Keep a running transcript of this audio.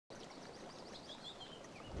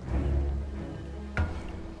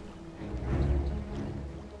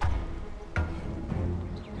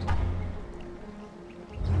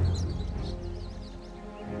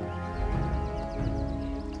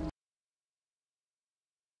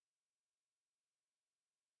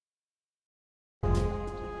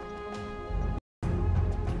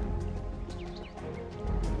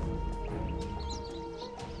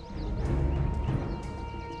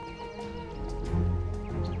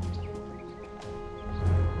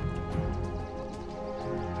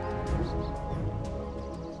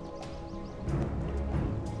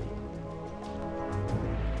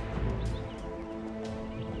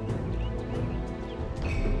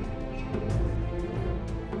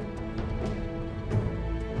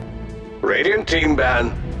Radiant team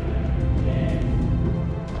ban.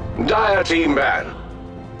 Dire team ban.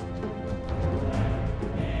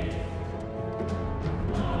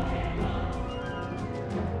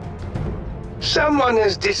 Someone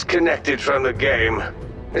is disconnected from the game.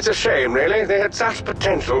 It's a shame, really. They had such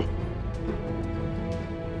potential.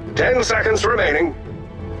 10 seconds remaining.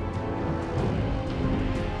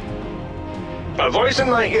 A voice in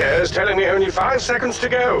my ear is telling me only 5 seconds to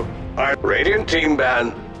go. Radiant team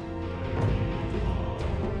ban.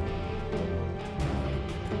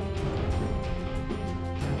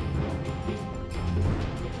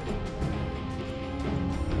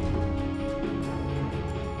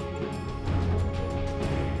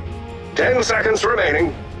 Ten seconds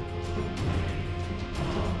remaining.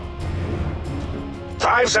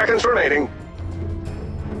 5 seconds remaining.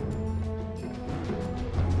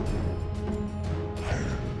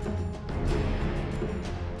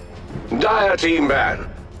 Dire team ban.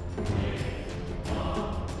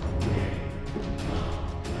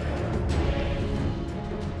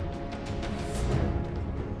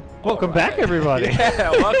 Welcome back, everybody.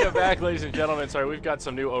 Yeah, welcome back, ladies and gentlemen. Sorry, we've got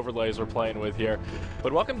some new overlays we're playing with here.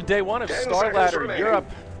 But welcome to day one of StarLadder Europe.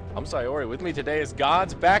 I'm Sayori. With me today is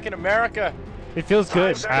Gods back in America. It feels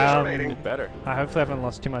good. Better. I hopefully haven't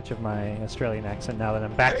lost too much of my Australian accent now that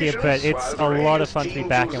I'm back here, but it's a lot of fun to be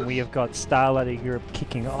back, and we have got StarLadder Europe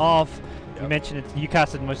kicking off. You mentioned it, you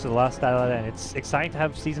casted most of the last StarLadder, and it's exciting to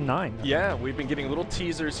have Season 9. Yeah, we've been getting little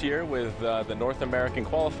teasers here with the North American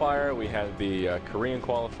qualifier. We had the Korean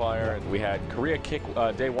qualifier, and we had Korea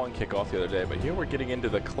day one kickoff the other day. But here we're getting into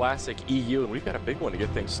the classic EU, and we've got a big one to get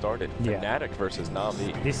things started. Fnatic versus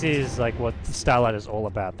Na'Vi. This is like what StarLadder is all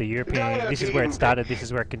about. The European, this is where it started, this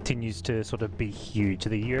is where it continues to sort of be huge.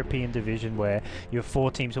 The European division, where your 4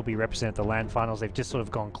 teams will be represented at the LAN finals, they've just sort of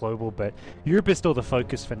gone global, but Europe is still the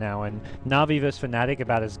focus for now, and Na'Vi vs Fnatic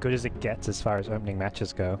about as good as it gets as far as opening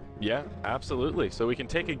matches go. Yeah, absolutely. So we can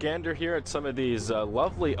take a gander here at some of these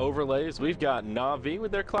lovely overlays. We've got Na'Vi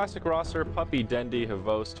with their classic roster: Puppy, Dendi,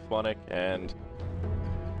 Havost, Funnick, and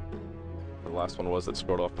the last one was that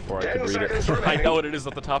scrolled off before I could read it. I know what it is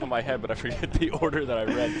off the top of my head, but I forget the order that I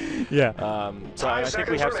read. Yeah. So I think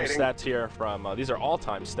we have some stats here from, these are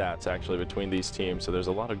all-time stats, actually, between these teams, so there's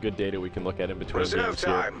a lot of good data we can look at in between games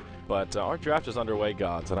here. But our draft is underway,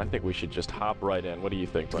 Gods, and I think we should just hop right in. What do you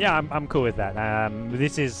think, Brendan? Yeah, I'm cool with that.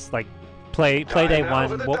 This is like play day one.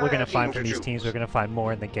 What we're going to find from these teams, we're going to find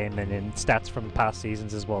more in the game than in stats from past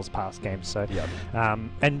seasons as well as past games. So,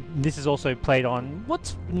 and this is also played on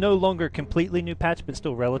what's no longer a completely new patch, but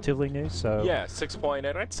still relatively new. So yeah, 6.8.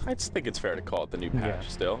 I think it's fair to call it the new patch.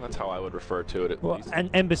 Still, that's how I would refer to it at least. And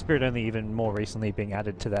Ember Spirit only even more recently being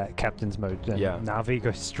added to that captain's mode. And Na'Vi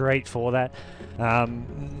goes straight for that.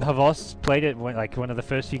 Havost played it like one of the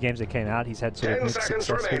first few games that came out. He's had sort of mixed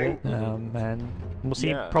success with it, and we'll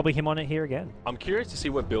see probably him on it here again. I'm curious to see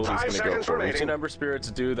what build he's going to go for. We've seen Ember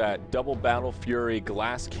Spirits do that double Battle Fury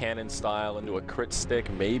glass cannon style into a crit stick,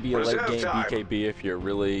 maybe a late game BKB if you're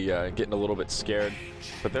really getting a little bit scared.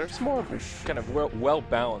 But there's more kind of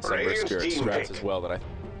well-balanced Ember Spirit strats as well that I think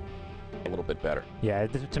are a little bit better. Yeah,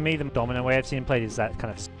 to me the dominant way I've seen him played is that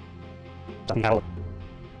kind of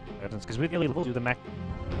because with really do the max.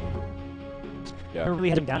 Yeah. Really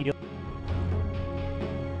hit him down.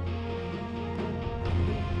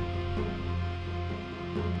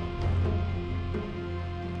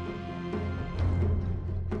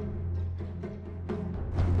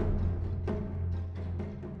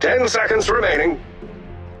 10 seconds remaining.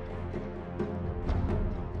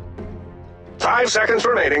 5 seconds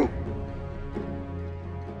remaining.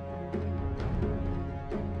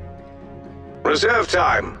 Reserve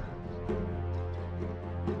time.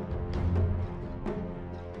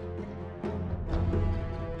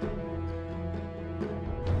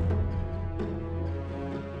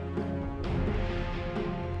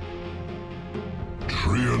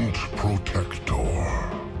 Treant Protector.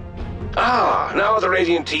 Ah, now the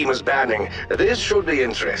Radiant team is banning. This should be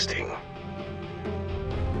interesting.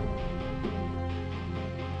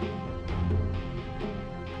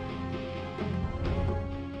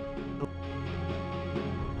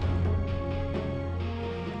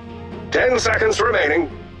 Ten seconds remaining.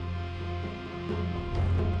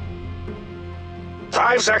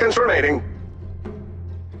 5 seconds remaining.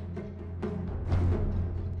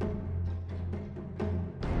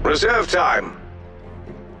 Reserve time.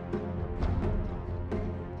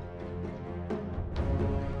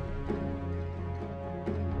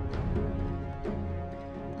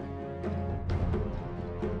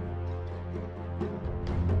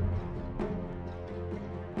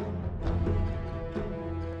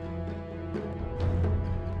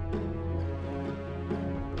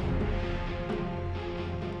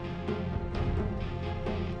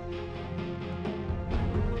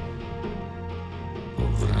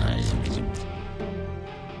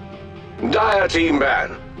 Dire team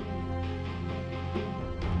ban.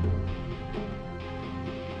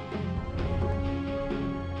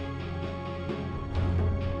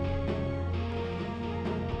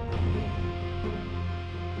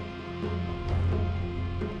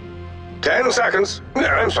 Ten seconds. No,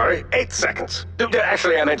 I'm sorry. 8 seconds.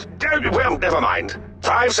 Actually, I meant... Well, never mind.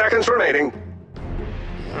 5 seconds remaining.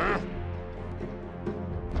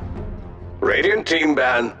 Radiant team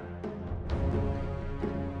ban.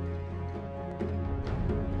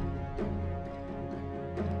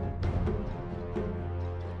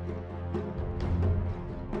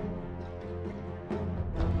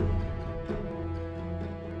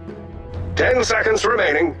 Ten seconds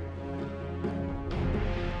remaining.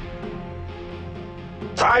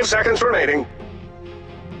 5 seconds remaining.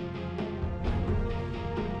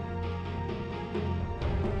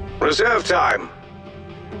 Reserve time.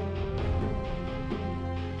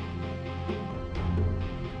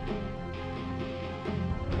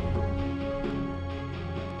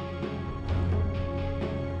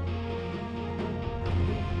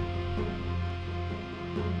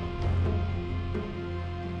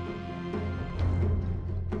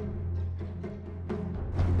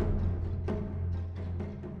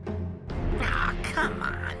 Come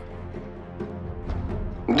on.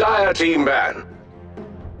 Dire team ban.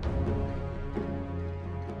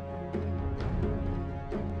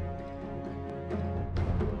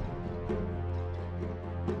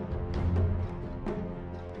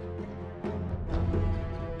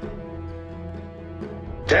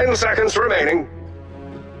 Ten seconds remaining.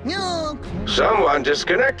 No. Someone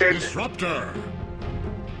disconnected. Disruptor.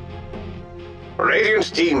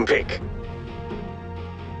 Radiant's team pick.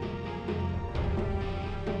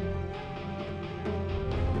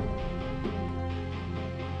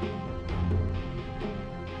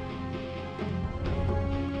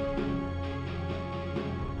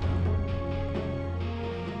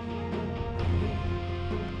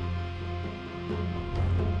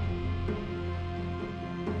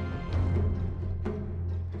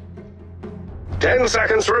 Ten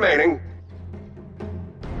seconds remaining.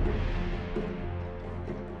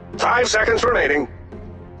 5 seconds remaining.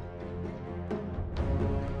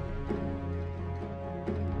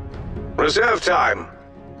 Reserve time.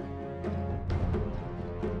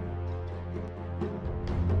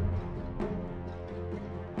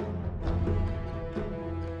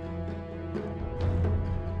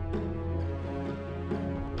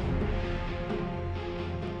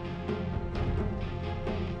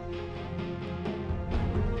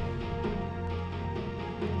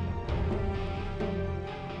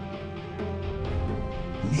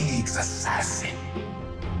 Needs assassin.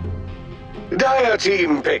 Dire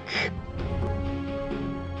team pick.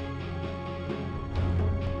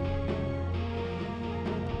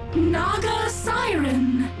 Naga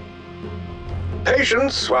Siren.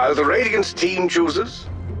 Patience while the Radiant's team chooses.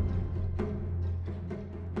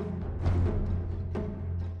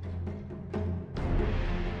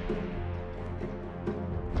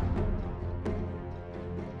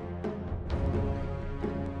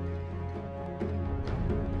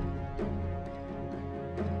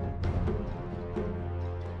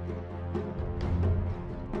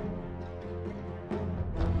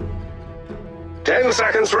 Ten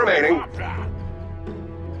seconds remaining.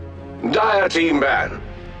 Dire team ban.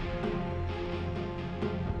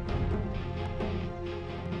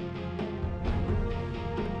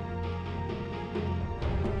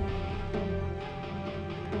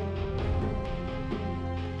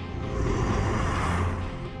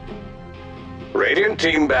 Radiant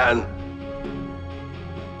team ban.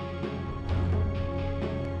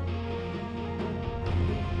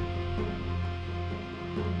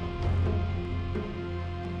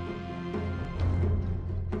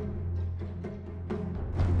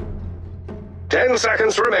 Ten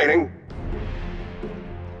seconds remaining.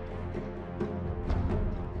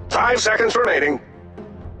 5 seconds remaining.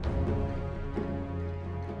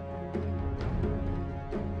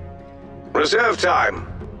 Reserve time.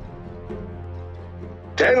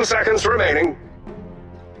 10 seconds remaining.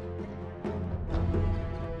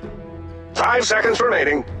 5 seconds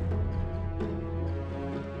remaining.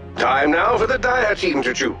 Time now for the Dire team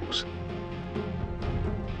to choose.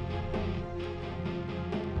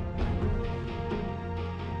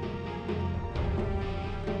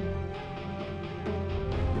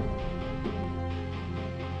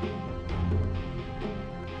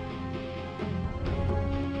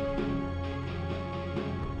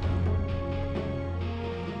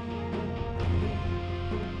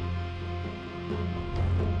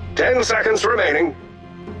 Ten seconds remaining.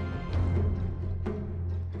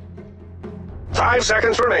 5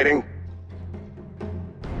 seconds remaining.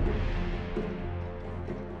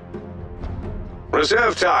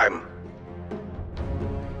 Reserve time.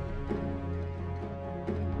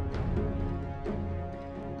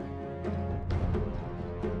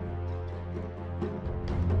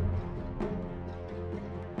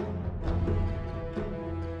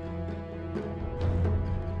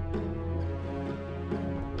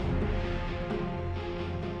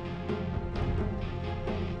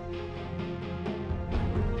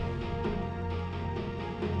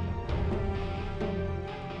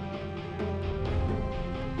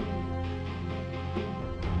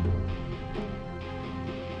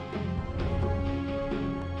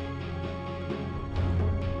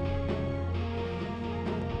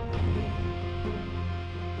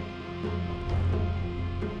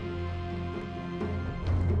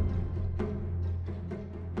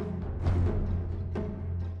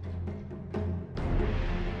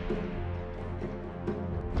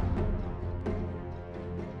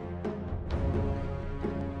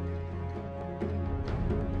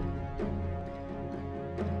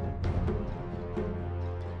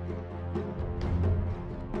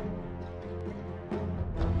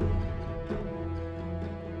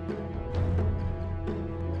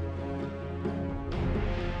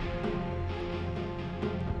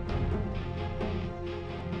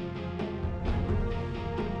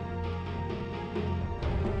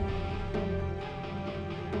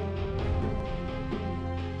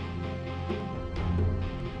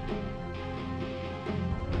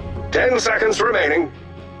 Ten seconds remaining.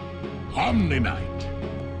 Omni Knight.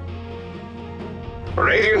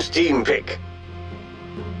 Radiant team pick.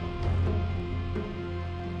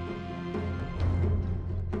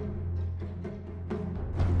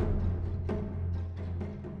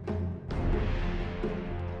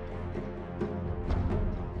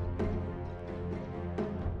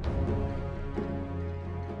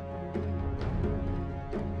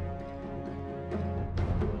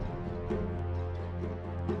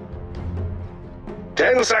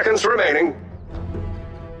 10 seconds remaining.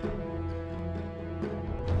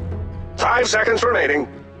 5 seconds remaining.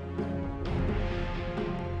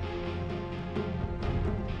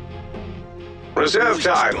 Reserve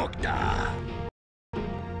time. Doctor.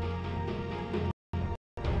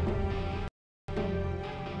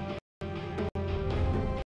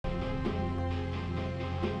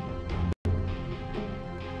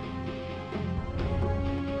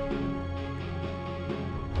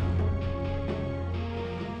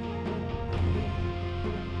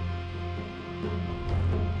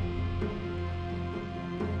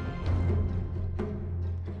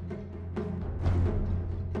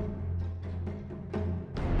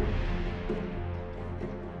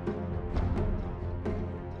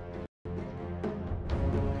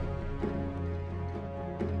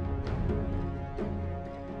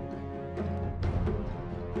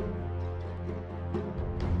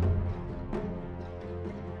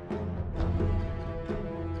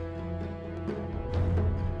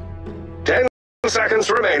 10 seconds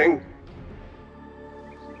remaining.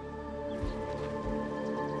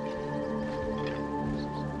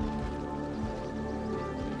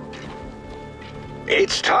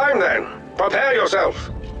 It's time then. Prepare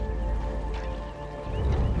yourself.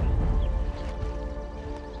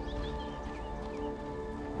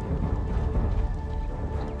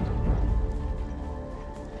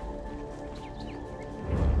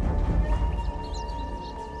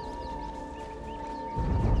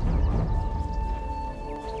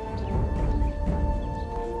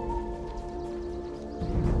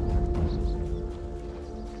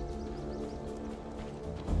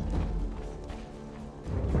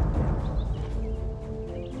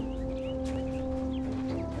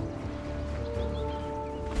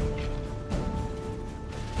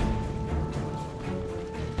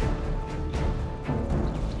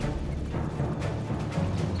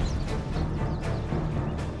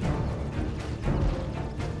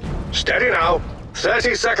 Steady now.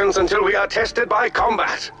 30 seconds until we are tested by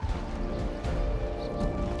combat.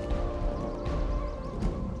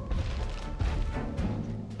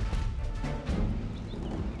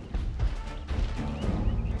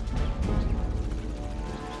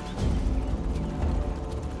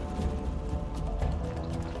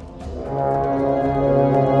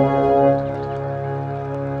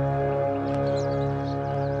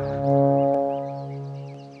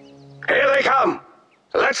 Here they come.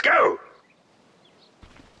 Let's go.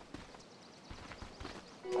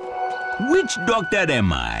 Which doctor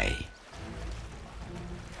am I?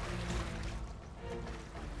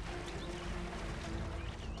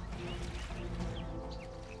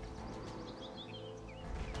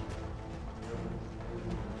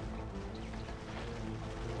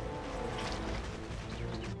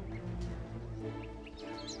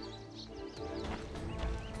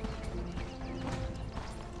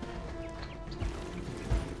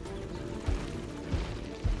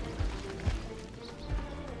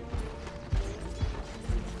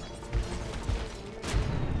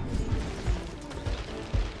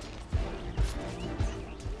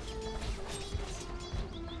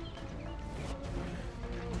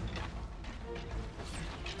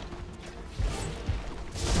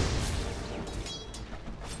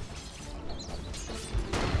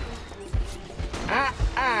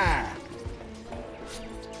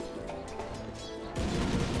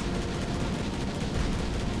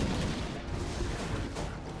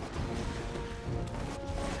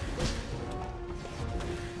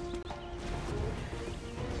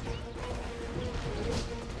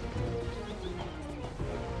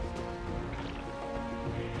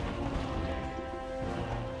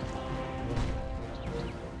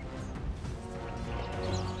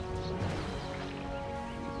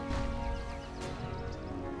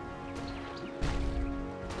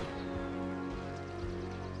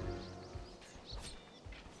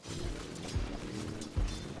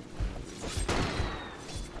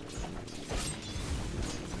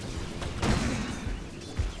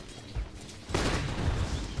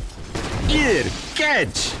 Here,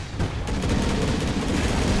 catch!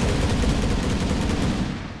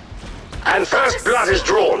 And first blood is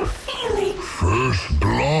drawn. First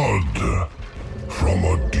blood. From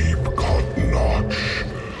a deep cut notch,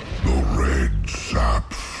 the red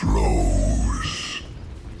sap flows.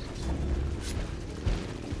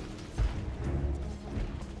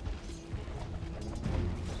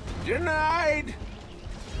 Denied!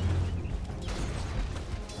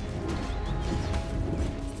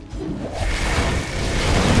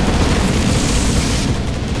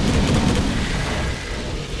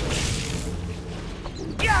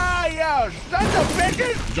 Yeah, son of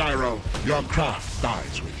bitches! Gyro, your craft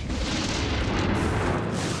dies with you.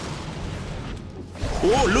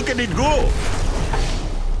 Oh, look at it go!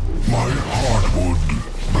 My heartwood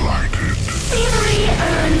blighted. Fury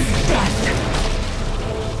earns death.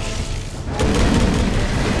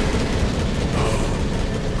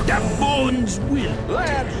 The bones will.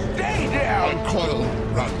 Let's stay down! My coil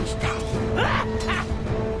runs down.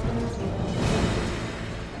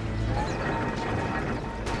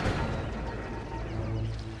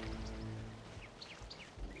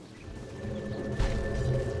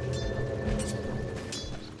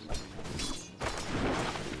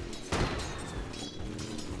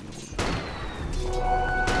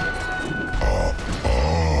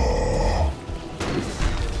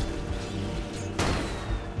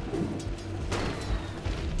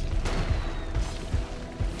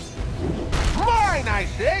 Mine, I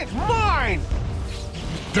say! It's mine!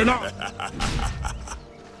 Deny.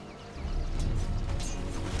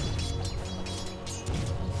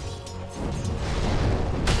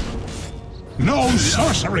 No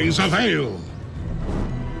sorceries avail.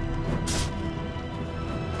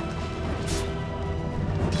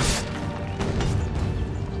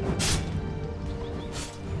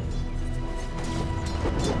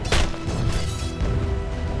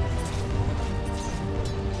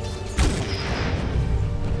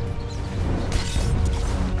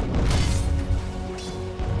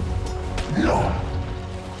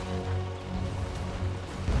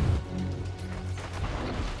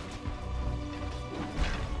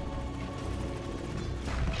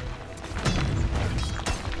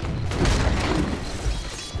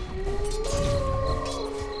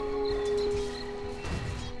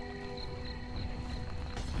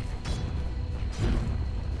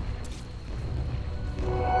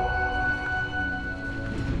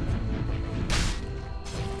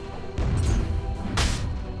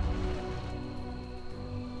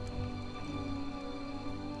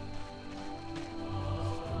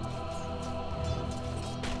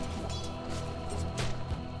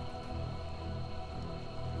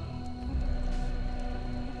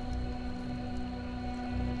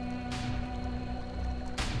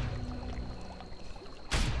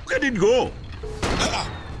 Look at it go!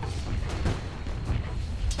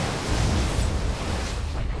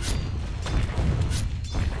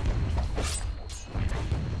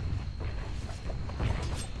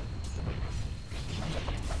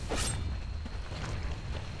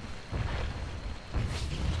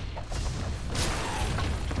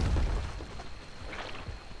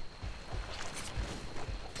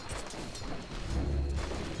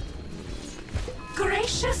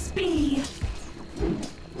 Gracious be.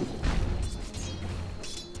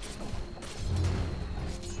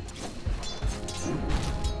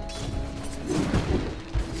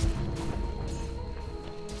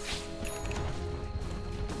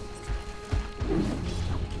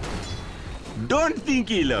 Don't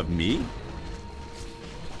think ill of me.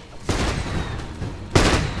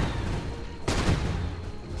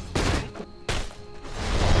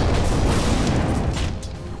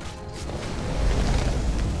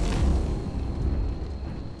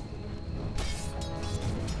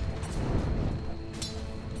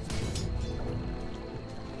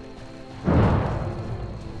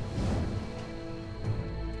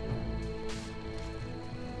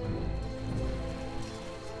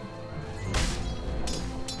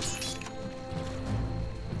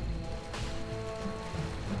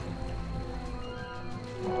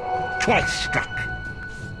 Twice struck.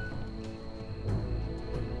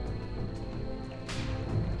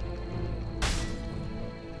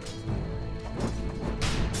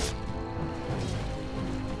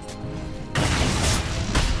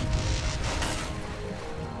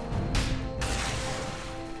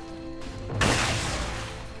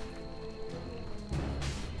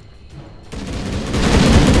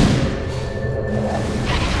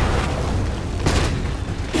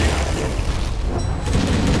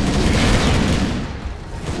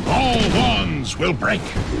 Will break.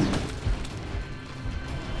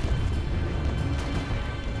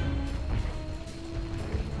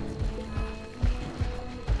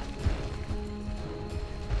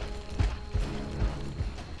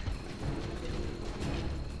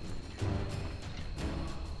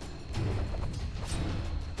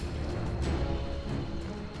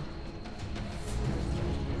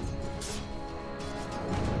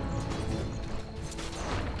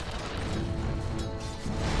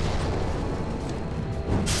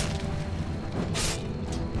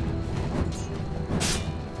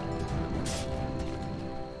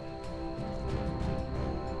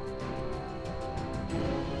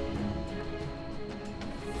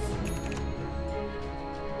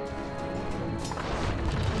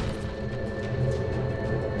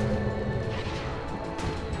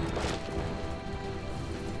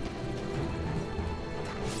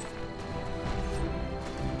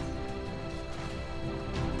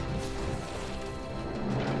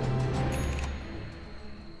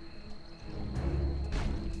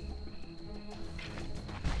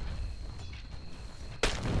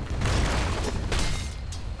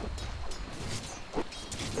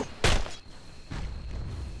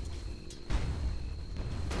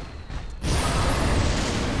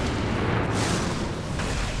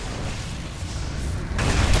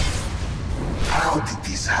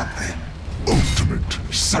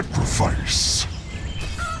 sacrifice.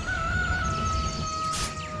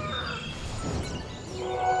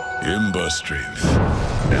 Ember strength,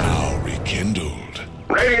 now rekindled.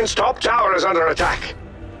 Radiant's top tower is under attack.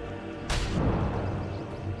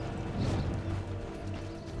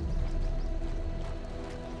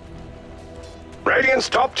 Radiant's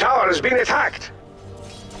top tower has been attacked.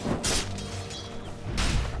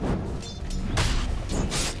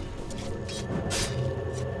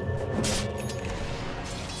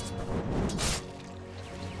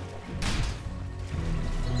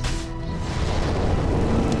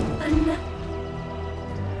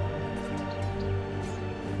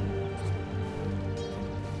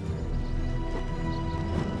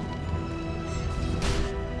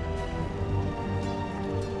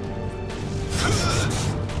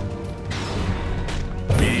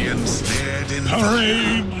 Being snared in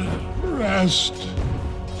parade, rest.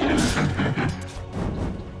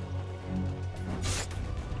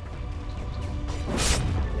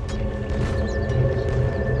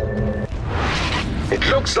 It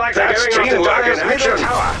looks like they're going after Dire's middle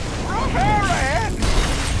tower. Repair ahead!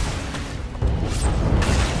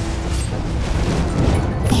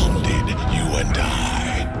 Bonded, you and I.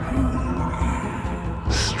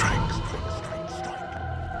 Strike, strike, strike, strike.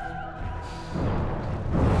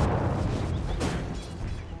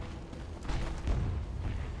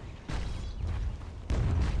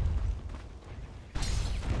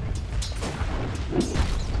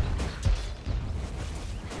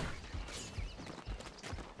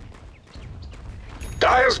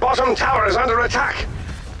 Dire's bottom tower is under attack.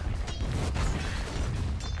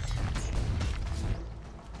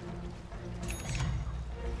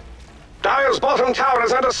 Dire's bottom tower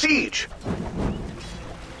is under siege.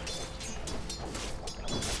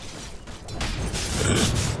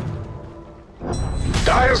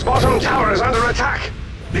 Dire's bottom tower is under attack.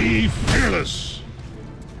 Be fearless.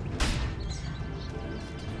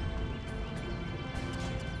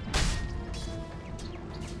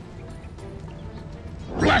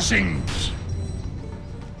 Blessings.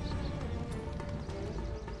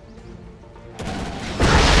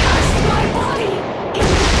 My body!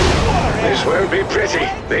 This won't be pretty.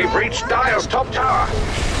 They've reached Dire's top tower.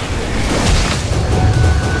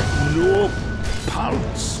 No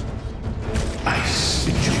pulse. I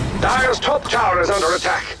see you. Dire's top tower is under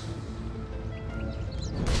attack.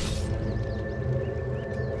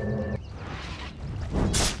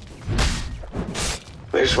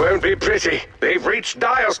 This won't be pretty. They've reached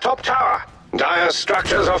Dire's top tower. Dire's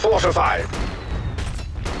structures are fortified.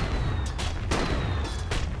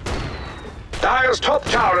 Dire's top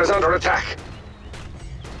tower is under attack.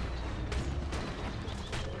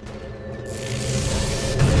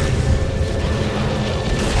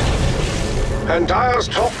 And Dire's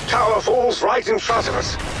top tower falls right in front of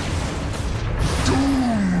us.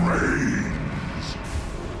 Doom reigns.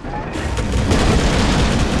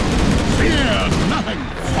 Fear nothing.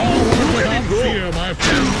 Forward without fear, my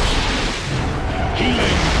friends.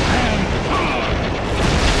 Healing and power.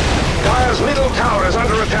 Dire's middle tower is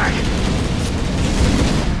under attack.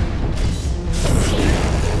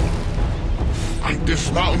 I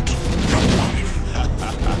dismount from life.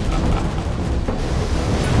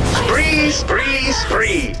 Spree, spree,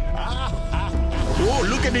 spree. Oh,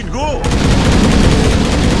 look at it go!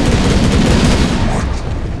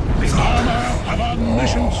 The armor of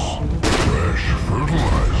omniscience. Fresh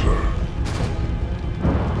fertilizer.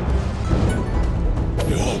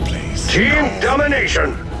 Your place. Team domination.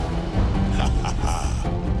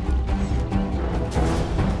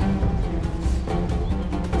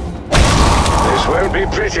 This won't be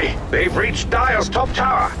pretty. They've reached Dire's top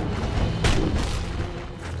tower.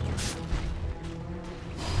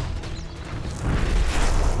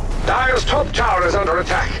 Dire's top tower is under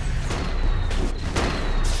attack.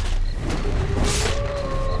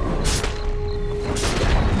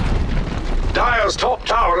 Dire's top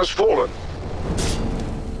tower has fallen.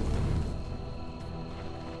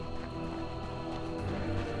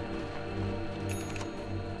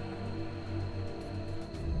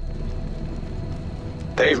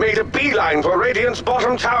 They've made a beeline for Radiant's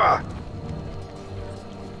bottom tower.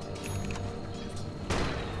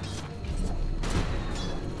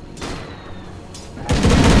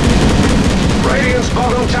 Radiant's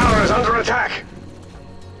bottom tower is under attack.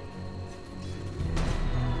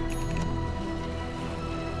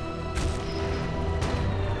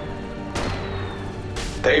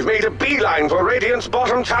 They've made a beeline for Radiant's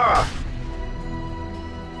bottom tower.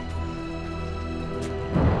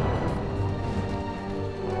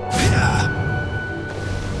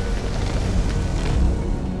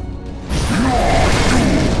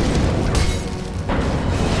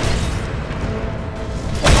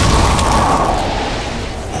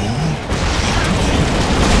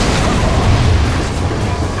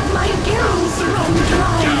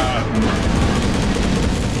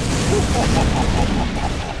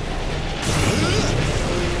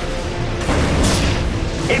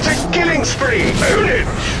 spree! Own it!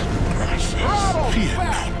 Fear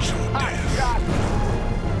not your death.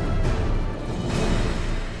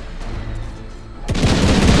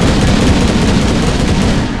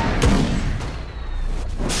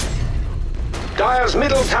 Dire's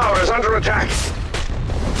middle tower is under attack.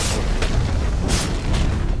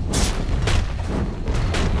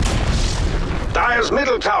 Dire's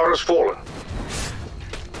middle tower has fallen.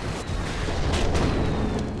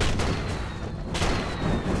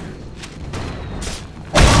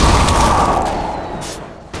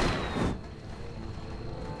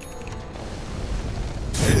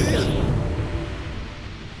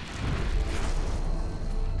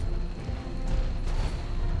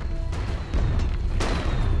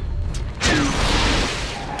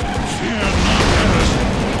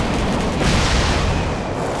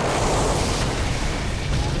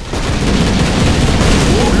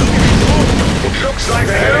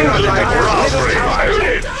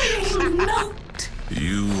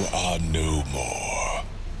 You are no more.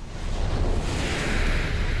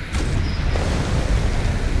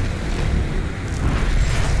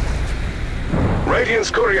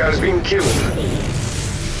 Radiant's courier has been killed.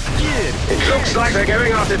 It looks like they're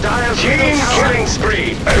going after Dire's team killing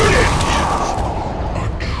spree. Own it! A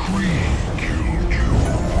tree killed you.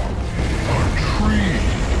 A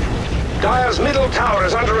tree. Dire's middle tower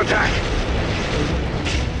is under attack.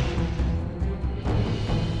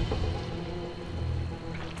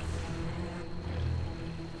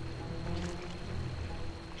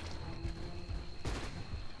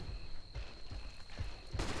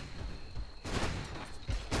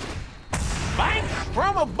 Thanks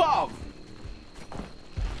from above.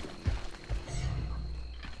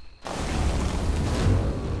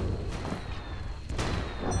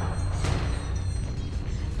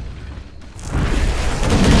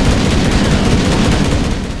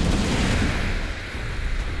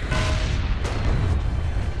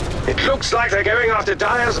 It looks like they're going after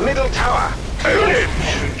Dire's middle tower. Own it!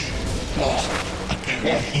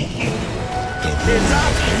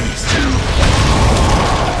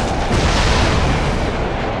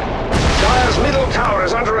 Dire's middle tower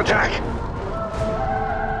is under attack.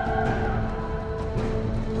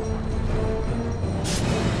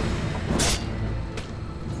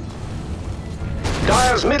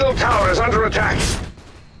 Dire's middle tower is under attack.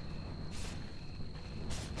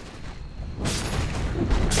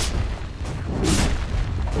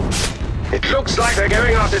 It looks like they're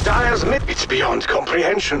going after Dire's mid... It's beyond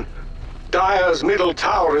comprehension. Dire's middle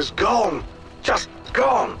tower is gone. Just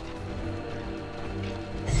gone.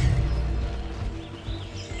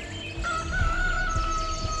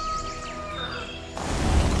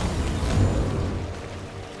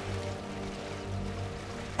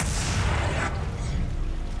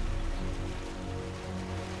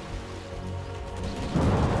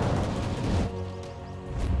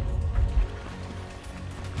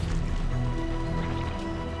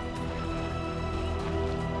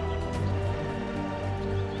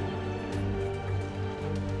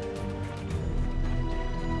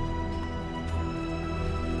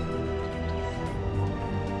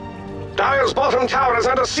 Dire's bottom tower is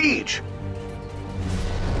under siege.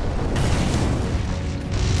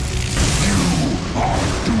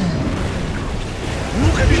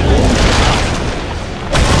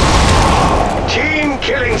 Team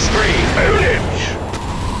killing spree. Own it.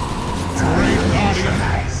 Great Guardian,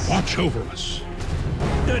 watch over us.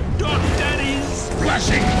 The Dog Daddy's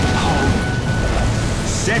Blessing.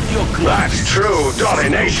 set your clocks. That's true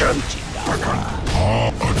domination.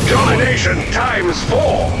 Domination times 4.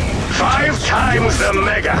 5 times the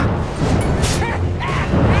mega.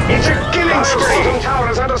 It's a killing spree. Bottom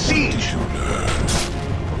tower is under siege.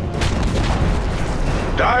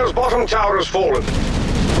 Dire's bottom tower has fallen.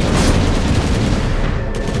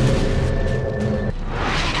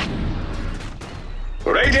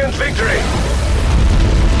 Radiant victory.